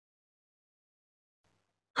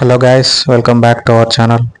Hello guys, welcome back to our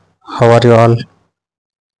channel. How are you all?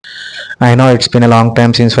 I know it's been a long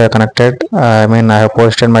time since we are connected. I have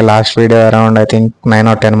posted my last video around I think 9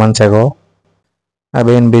 or 10 months ago. I've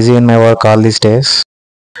been busy in my work all these days.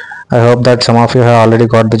 I hope that some of you have already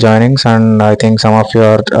got the joinings and I think some of you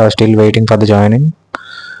are still waiting for the joining.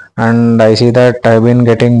 And I see that I've been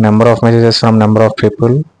getting number of messages from number of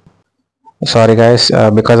people. Sorry guys,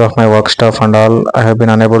 because of my work stuff and all, I have been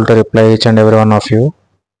unable to reply each and every one of you.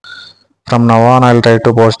 From now on I'll try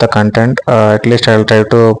to post the content, at least I'll try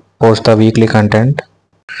to post the weekly content.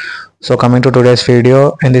 So coming to today's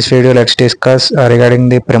video, in this video let's discuss regarding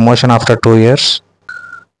the promotion after 2 years,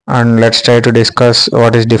 and let's try to discuss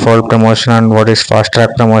what is default promotion and what is fast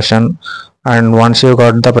track promotion, and once you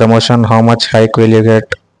got the promotion how much hike will you get.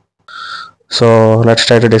 So let's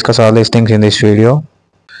try to discuss all these things in this video.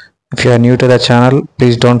 If you are new to the channel,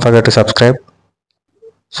 please don't forget to subscribe.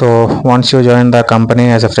 So once you join the company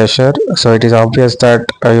as a fresher, so it is obvious that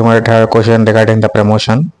you might have a question regarding the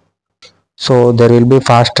promotion. So there will be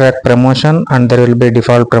fast track promotion and there will be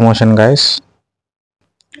default promotion guys.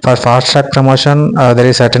 For fast track promotion there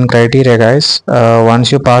is certain criteria guys.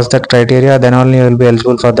 Once you pass that criteria, then only you will be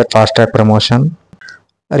eligible for that fast track promotion.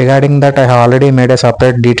 Regarding that, I have already made a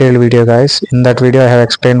separate detailed video guys. In that video I have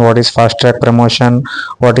explained what is fast track promotion,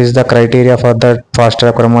 what is the criteria for that fast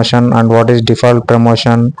track promotion, and what is default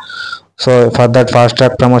promotion. So for that fast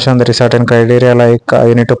track promotion there is certain criteria like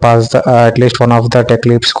you need to pass at least one of the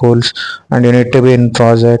Techleap schools and you need to be in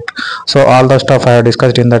project. So all the stuff I have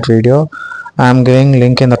discussed in that video. I am giving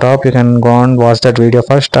link in the top. You can go and watch that video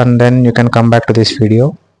first and then you can come back to this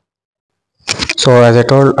video. So as I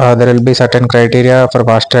told, there will be certain criteria for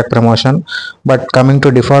fast track promotion, but coming to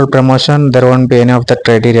default promotion there won't be any of that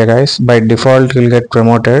criteria guys. By default you will get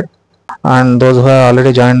promoted, and those who have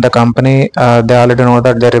already joined the company they already know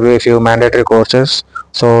that there will be a few mandatory courses,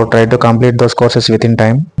 so try to complete those courses within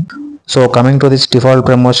time. So coming to this default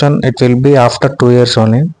promotion, it will be after 2 years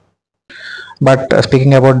only. But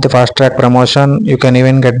speaking about the fast track promotion, you can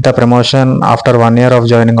even get the promotion after 1 year of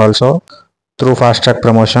joining also through fast track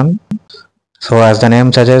promotion. So as the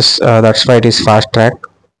name suggests, that's why it is fast track.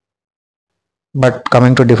 But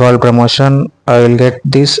coming to default promotion, I will get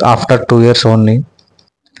this after 2 years only.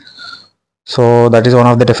 So that is one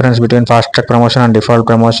of the difference between fast track promotion and default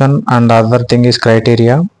promotion. And the other thing is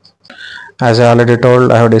criteria. As I already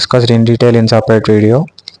told, I have discussed in detail in separate video.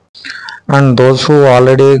 And those who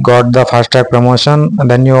already got the fast track promotion,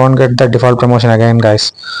 then you won't get the default promotion again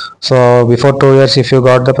guys. So before 2 years if you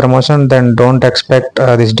got the promotion, then don't expect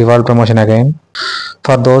this default promotion again.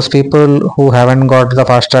 For those people who haven't got the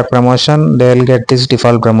fast track promotion, they will get this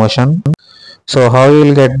default promotion. So how you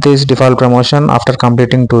will get this default promotion? After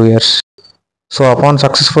completing 2 years. So upon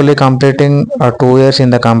successfully completing 2 years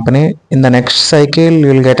in the company, in the next cycle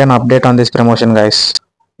you will get an update on this promotion guys.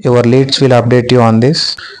 Your leads will update you on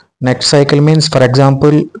this. Next cycle means, for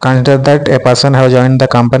example, consider that a person have joined the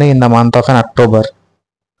company in the month of October.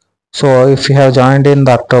 So if you have joined in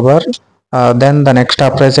the October, then the next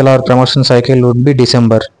appraisal or promotion cycle would be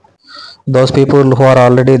December. Those people who are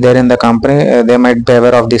already there in the company, they might be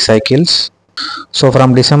aware of these cycles. So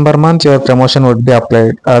from December month your promotion would be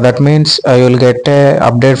applied. That means you will get a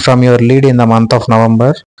update from your lead in the month of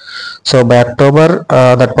November. So by October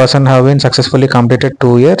that person have been successfully completed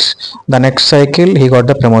 2 years. The next cycle he got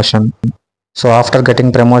the promotion. So after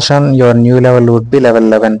getting promotion, your new level would be level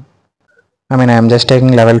 11. I am just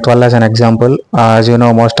taking level 12 as an example. As you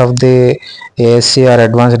know, most of the Aase or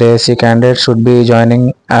advanced Aase candidates should be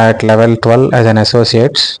joining at level 12 as an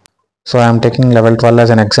associates. So I am taking level 12 as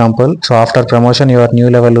an example. So after promotion your new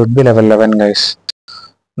level would be level 11 guys.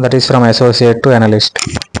 That is from associate to analyst.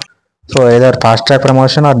 So either fast track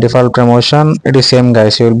promotion or default promotion, it is same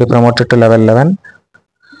guys. You will be promoted to level 11.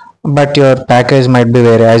 But your package might be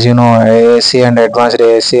vary. As you know, Aase and advanced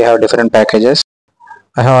Aase have different packages.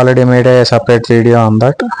 I have already made a separate video on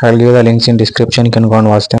that. I will give the links in description. You can go and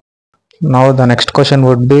watch them. Now the next question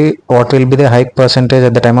would be, what will be the hike percentage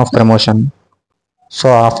at the time of promotion? So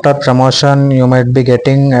after promotion you might be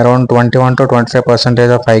getting around 21 to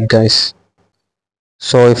 25% of hike guys.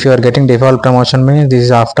 So if you are getting default promotion means this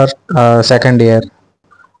is after second year.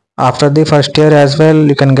 After the first year as well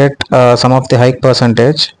you can get some of the hike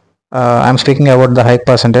percentage. I am speaking about the hike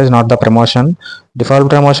percentage, not the promotion. Default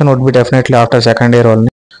promotion would be definitely after second year only.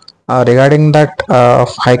 Regarding that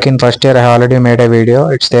hike in first year, I have already made a video.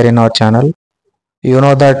 It's there in our channel. You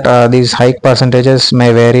know that these hike percentages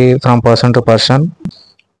may vary from person to person.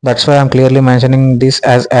 That's why I'm clearly mentioning this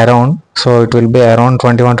as around. So it will be around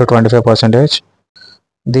 21 to 25%.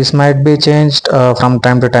 This might be changed from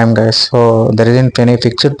time to time guys. So there isn't any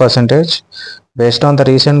fixed percentage. Based on the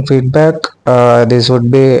recent feedback, this would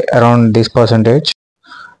be around this percentage.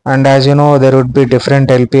 And as you know, there would be different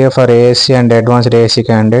LPA for Aase and advanced Aase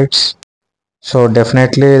candidates. So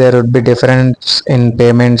definitely there would be difference in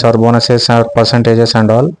payments or bonuses or percentages and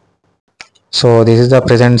all. So this is the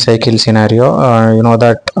present cycle scenario. You know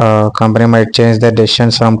that company might change their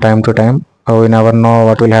decisions from time to time. We never know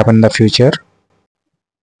what will happen in the future.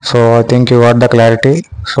 So I think you got the clarity.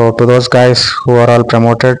 So to those guys who are all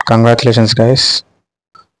promoted, congratulations guys.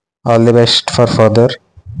 All the best for further.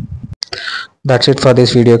 That's it for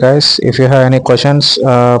this video guys. If you have any questions,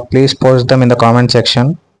 please post them in the comment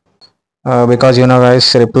section. Because you know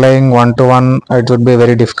guys, replying one to one, it would be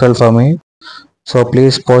very difficult for me. So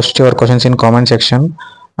please post your questions in comment section.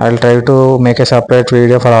 I'll try to make a separate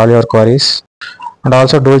video for all your queries. And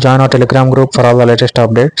also do join our Telegram group for all the latest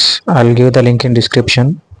updates. I'll give the link in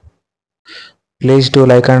description. Please do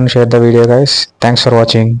like and share the video guys. Thanks for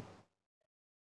watching.